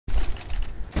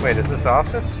Wait, is this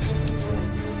office?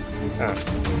 Oh.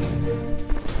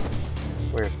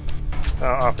 Weird. Oh,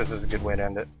 office is a good way to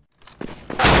end it.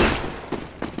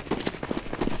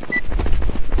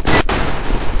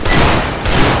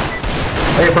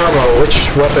 Hey Bravo,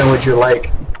 which weapon would you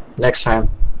like next time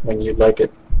when you'd like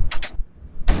it?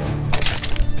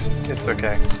 It's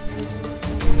okay.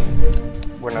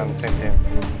 We're not on the same team.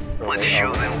 Let's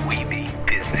show them we mean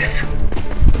business.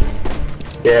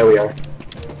 Yeah, we are.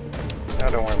 No,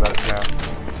 don't worry about it now.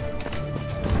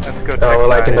 Let's go. Oh,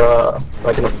 like in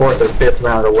the fourth or fifth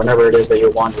round or whenever it is that you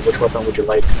want, which weapon would you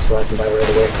like so I can buy right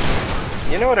away?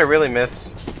 You know what I really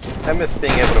miss? I miss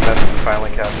being able to mess with the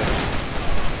filing cabinet.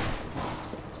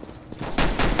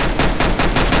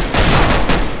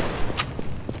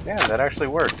 Yeah, that actually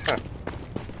worked, huh?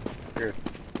 Weird.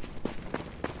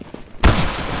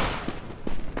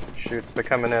 Shoots, they're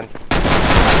coming in.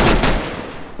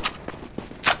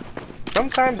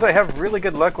 Sometimes I have really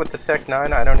good luck with the Tech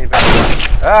 9, I don't even...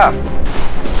 Ah!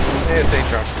 Hey, it's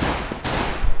A-Trunk.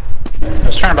 I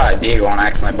was trying to buy a Deagle and I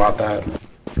accidentally bought that.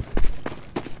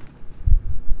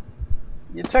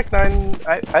 Your Tech 9,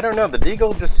 I don't know, the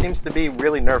Deagle just seems to be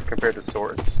really nerfed compared to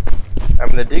Source. I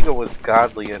mean, the Deagle was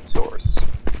godly in Source.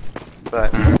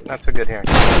 But, not so good here.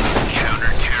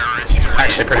 Counter-terrorist. I'm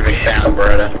actually a pretty big fan of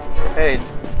Beretta. Hey,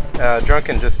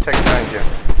 Drunken just Tech 9'd you.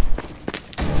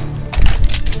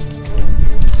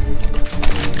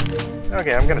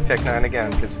 Okay, I'm gonna Tech 9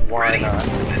 again, because why not?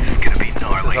 This is gonna be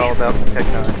gnarly. This is all about the Tech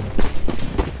 9.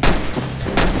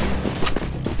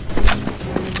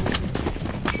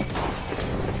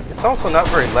 It's also not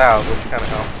very loud, which kind of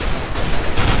helps.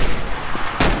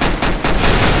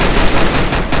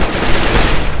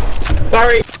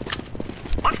 Sorry!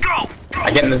 Let's go!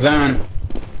 I get in the zone.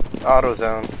 Auto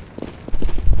zone.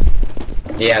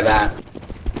 Yeah, that.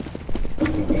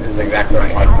 This is exactly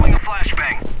what I want. Throwing a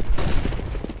flashbang.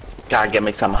 Gotta get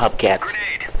me some hubcaps.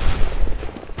 Grenade.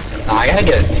 I gotta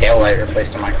get a tail light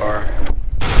replaced on my car.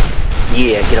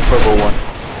 Yeah, get a purple one.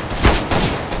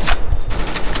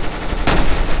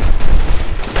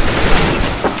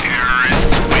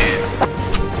 Terrorists win.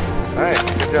 Nice,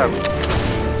 good job.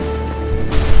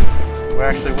 We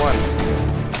actually won.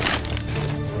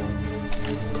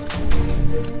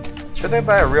 Should I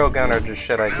buy a real gun or just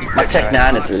should I keep My Tech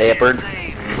 9 is leopard.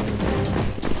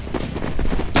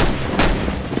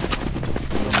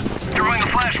 Throwing a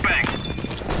flashbang.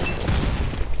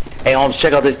 Hey Holmes,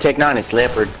 check out this Tech 9, it's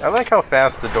leopard. I like how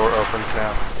fast the door opens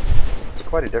now. It's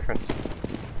quite a difference.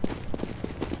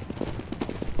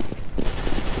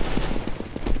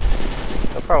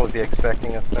 They'll probably be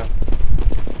expecting us though.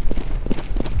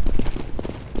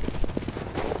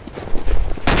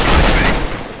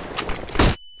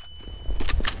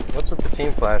 What's with the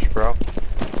team flash, bro?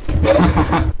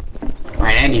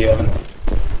 And you haven't.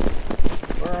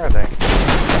 Where are they?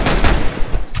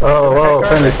 Oh, whoa,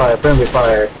 friendly fire, friendly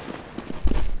fire.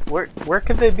 Where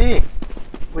could they be?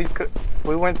 We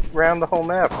went around the whole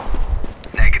map.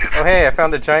 Negative. Oh hey, I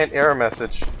found a giant error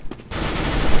message.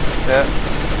 The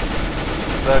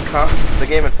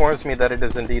game informs me that it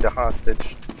is indeed a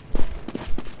hostage.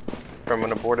 From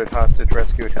an aborted hostage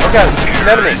rescue attempt. Oh god, it's an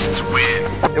enemy!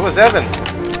 Win. It was Evan!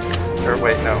 Or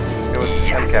wait, no. It was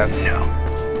MCAT. No.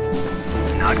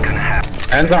 Not gonna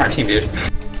happen. Ends on our team, dude.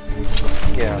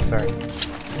 Yeah, sorry.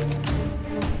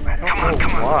 I don't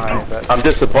know why, but... I'm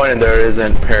disappointed there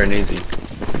isn't Paranesi.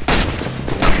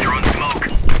 I'm throwing smoke.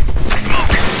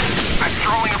 Smoke. I'm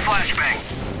throwing a flashbang.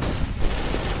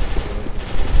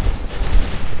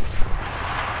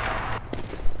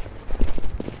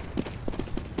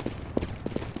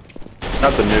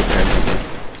 Not the new Paranesi.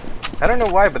 I don't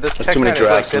know why, but this There's Tech too many 9 is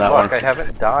like drafts in good that luck. one. I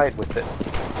haven't died with it.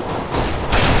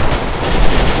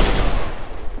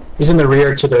 He's in the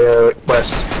rear to the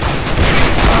west.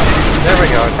 There we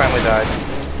go, I finally died.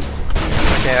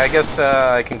 Okay, I guess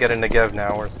I can get a Negev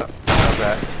now or something. How's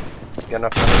that? Get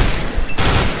enough money?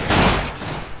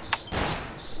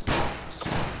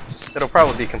 It'll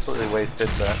probably be completely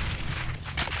wasted, but...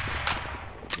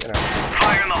 You know.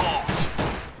 Fire in the hole.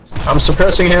 I'm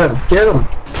suppressing him. Get him.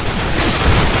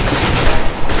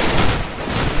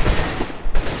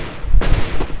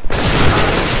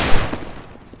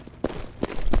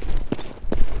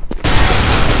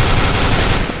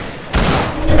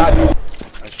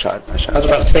 Nice shot, nice shot. I was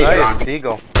about to say Nice, wrong.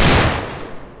 Deagle.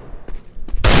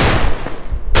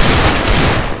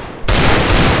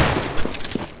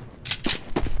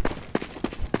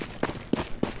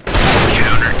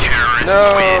 Counter-terrorist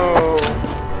win. No!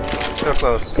 So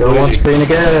close. Go on screen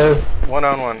again. One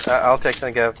on one. I'll take the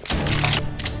Negev.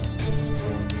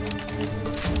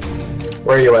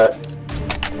 Where are you at?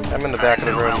 I'm in the back of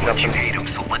the room I'll let you jumping. hate him,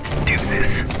 so Let's do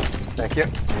this. Thank you.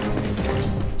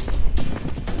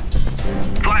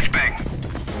 Flashbang.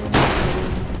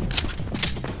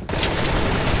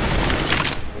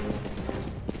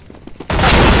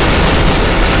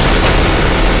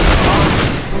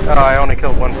 Oh, I only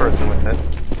killed one person with it.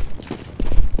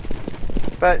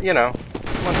 But, you know,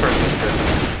 one person is good.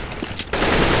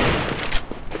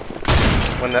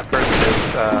 When that person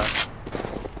is,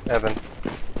 Evan.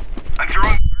 I'm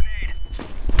throwing a grenade.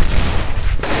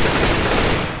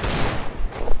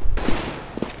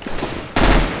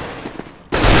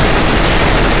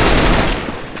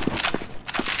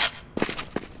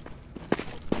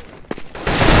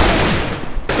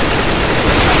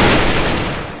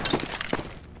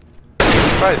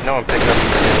 Surprised no one picked up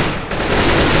the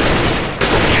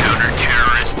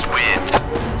Counter-terrorists win.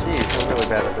 Jeez, we're really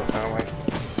bad at this, aren't we?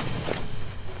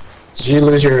 Did you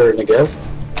lose your Negev?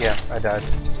 Yeah, I died.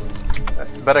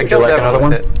 But I Would you killed like Evan another with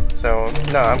one? it, so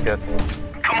no, I'm good.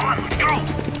 Come on, let's go.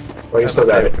 Well, you still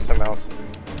Save got it it. for something else.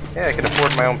 Yeah, I can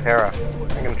afford my own para.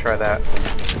 I'm gonna try that.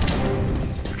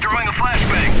 Throwing a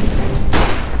flashbang.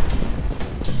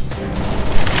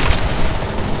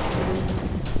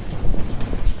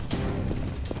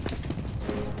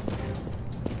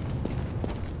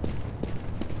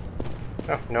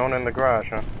 Oh, no one in the garage,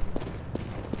 huh?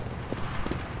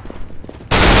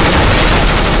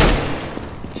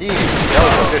 Jeez, that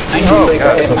was a good. Oh,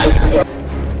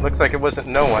 God. Looks like it wasn't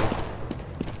no one.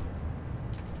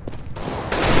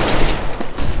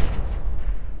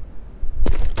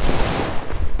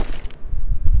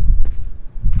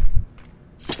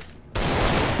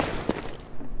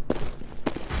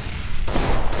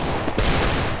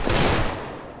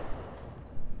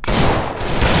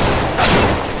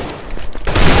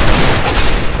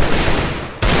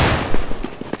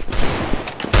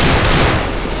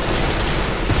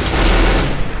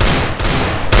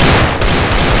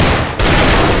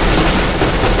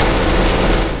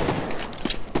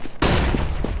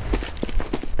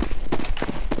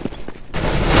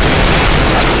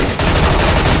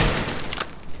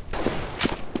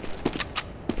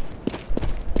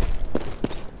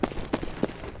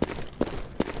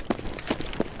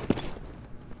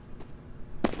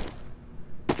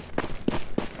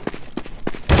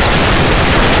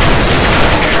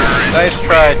 Nice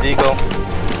try, Deagle.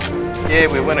 Yay,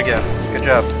 we win again. Good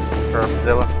job.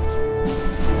 Herbzilla.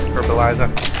 Herbaliza.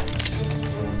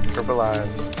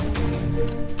 Herbalize.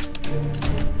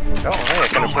 Oh, hey, I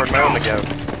can afford my own to go.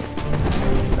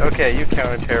 Okay, you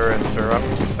counter-terrorists are up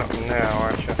to something now,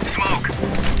 aren't you? Smoke.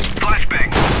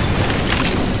 Flashbang.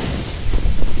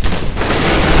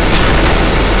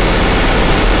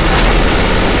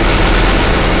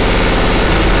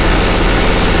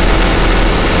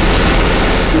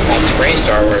 That's great,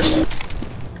 Star Wars.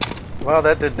 Well,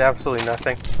 that did absolutely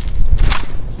nothing.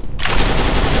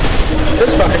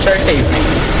 This fucker tried to save me.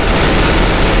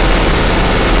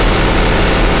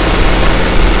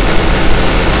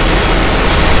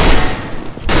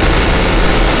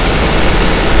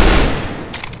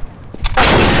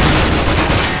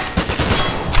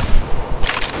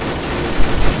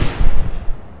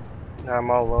 Now I'm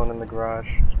all alone in the garage.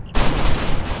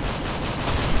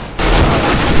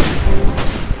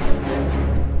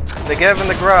 They gave in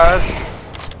the garage.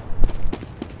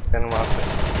 Then lost it.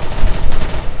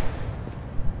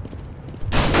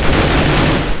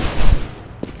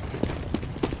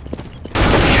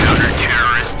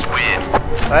 Counter-terrorists win.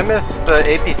 I miss the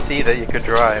APC that you could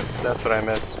drive. That's what I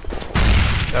miss.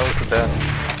 That was the best.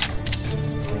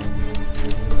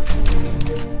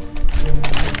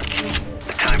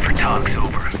 The time for talk's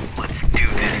over. Let's do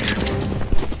this.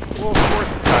 Well, of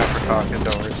course the time for talk is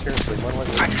over. Seriously, when was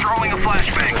it? I'm throwing a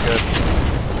flashbang. We're good.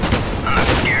 I'm not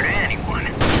scared of anyone.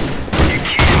 You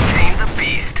can't tame the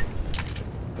beast.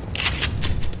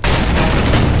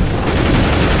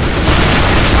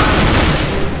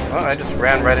 Well, I just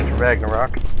ran right into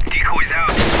Ragnarok. Decoys out.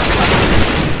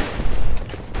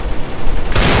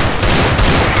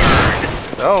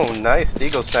 Oh, nice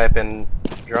Deagle sniping.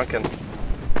 Drunken.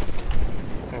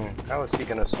 How is he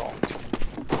gonna assault?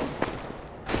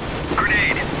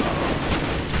 Grenade.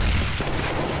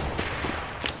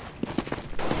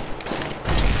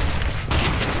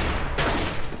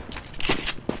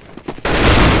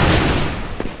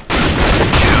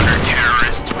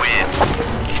 Counter-terrorists win.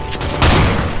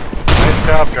 Nice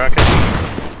job, Drunken.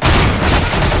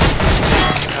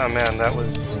 Oh man, that was...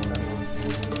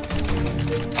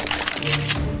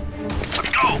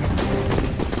 Let's go.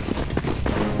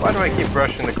 Why do I keep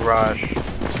rushing the garage?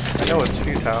 I know it's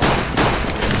futile.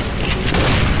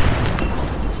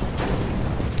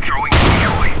 Throwing a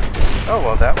decoy. Oh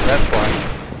well, that's why.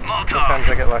 Molotov. Sometimes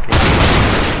I get lucky.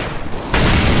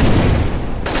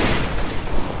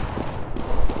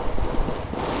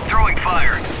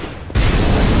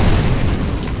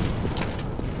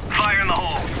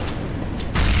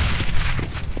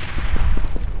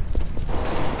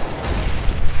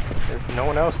 No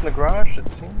one else in the garage, it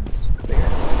seems clear. A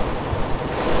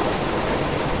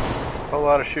whole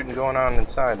lot of shooting going on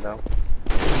inside, though.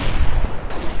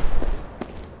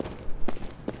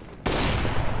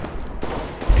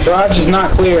 Garage is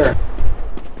not clear.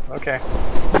 Okay.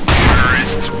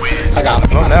 Terrorists win. I got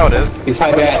him. Well, now it is. He's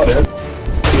hiding behind.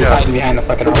 He's hiding behind the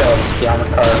fucking the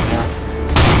armored car. Yeah.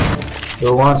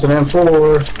 Who wants an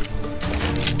M4?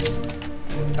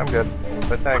 I'm good,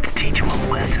 but thanks. Teach him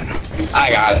a lesson.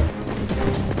 I got it.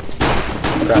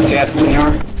 Gracias,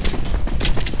 senor.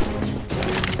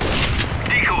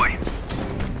 Decoy.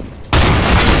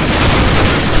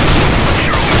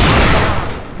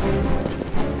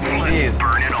 Jeez,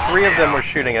 Burn it all 3 of them down. were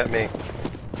shooting at me.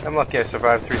 I'm lucky I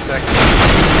survived 3 seconds.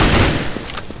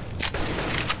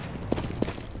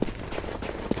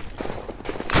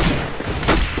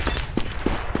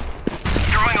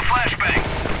 Throwing a flashbang.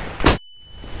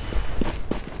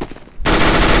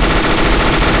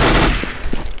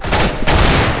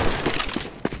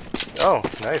 Oh,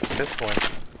 nice pistoling.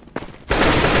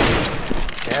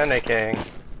 And AKing.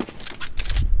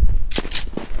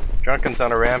 Drunken's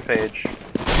on a rampage.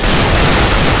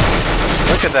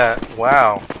 Look at that.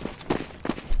 Wow.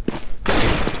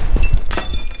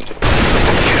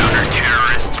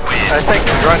 Counter-terrorists win. I think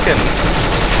Drunken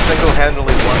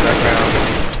single-handedly won that round.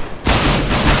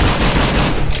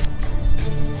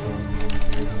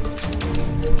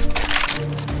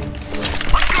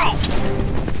 Let's go.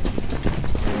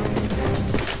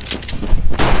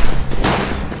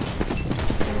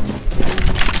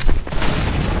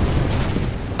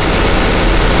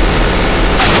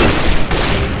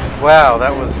 Wow, that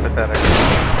was pathetic.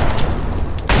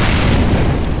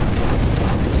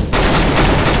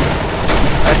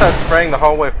 I thought spraying the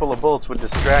hallway full of bullets would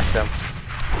distract them.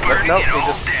 But nope, he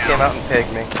just came out and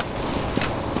pegged me.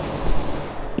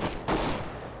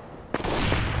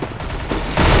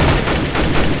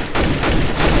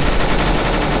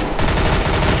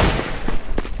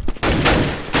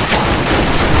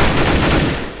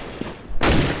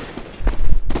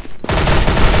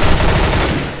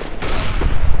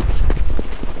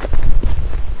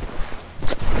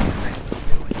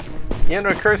 You know,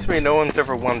 it occurs to me no one's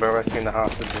ever won by rescuing the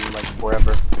hostage in like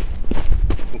forever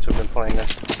since we've been playing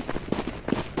this.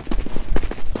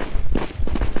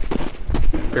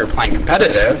 If we were playing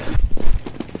competitive.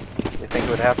 You think it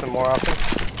would happen more often?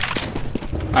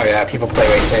 Oh yeah, people play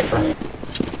way safer.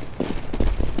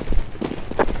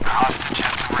 Hostage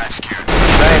has been rescued.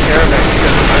 Giant airbag.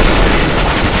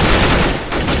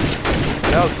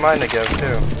 Now it's mine to give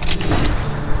too.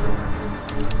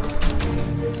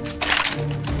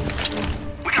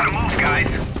 We gotta move, guys.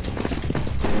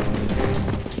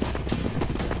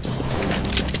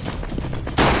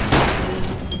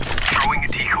 Throwing a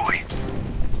decoy.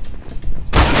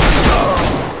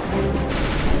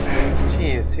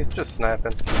 Jeez, he's just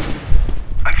snapping.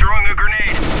 I'm throwing a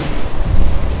grenade.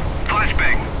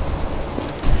 Flashbang.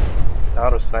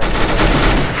 Auto sniper.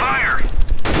 Fire.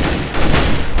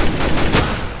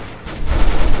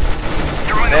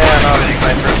 Throwing a Man, auto flashbang.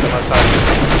 sniper unless I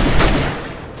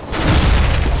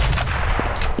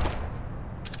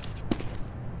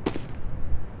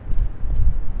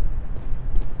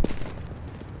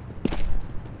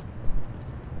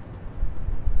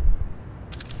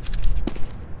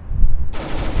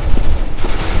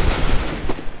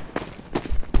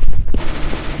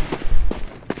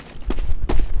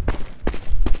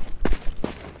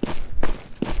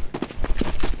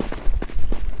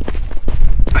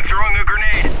I'm throwing a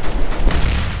grenade.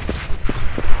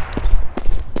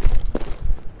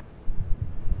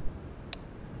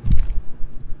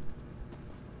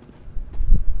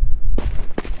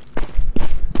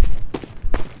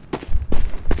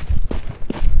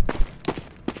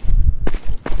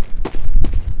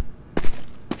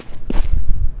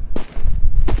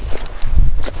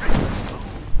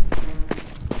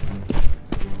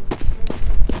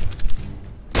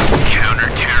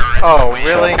 Counter-terrorists Oh, win.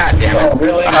 really? God damn it.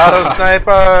 Really? Auto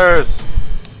snipers!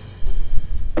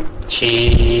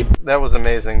 Cheap. That was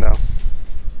amazing though.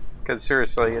 Cause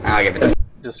seriously, it I'll give it to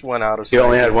just went auto You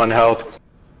only sniper. had 1 health.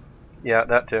 Yeah,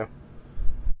 that too.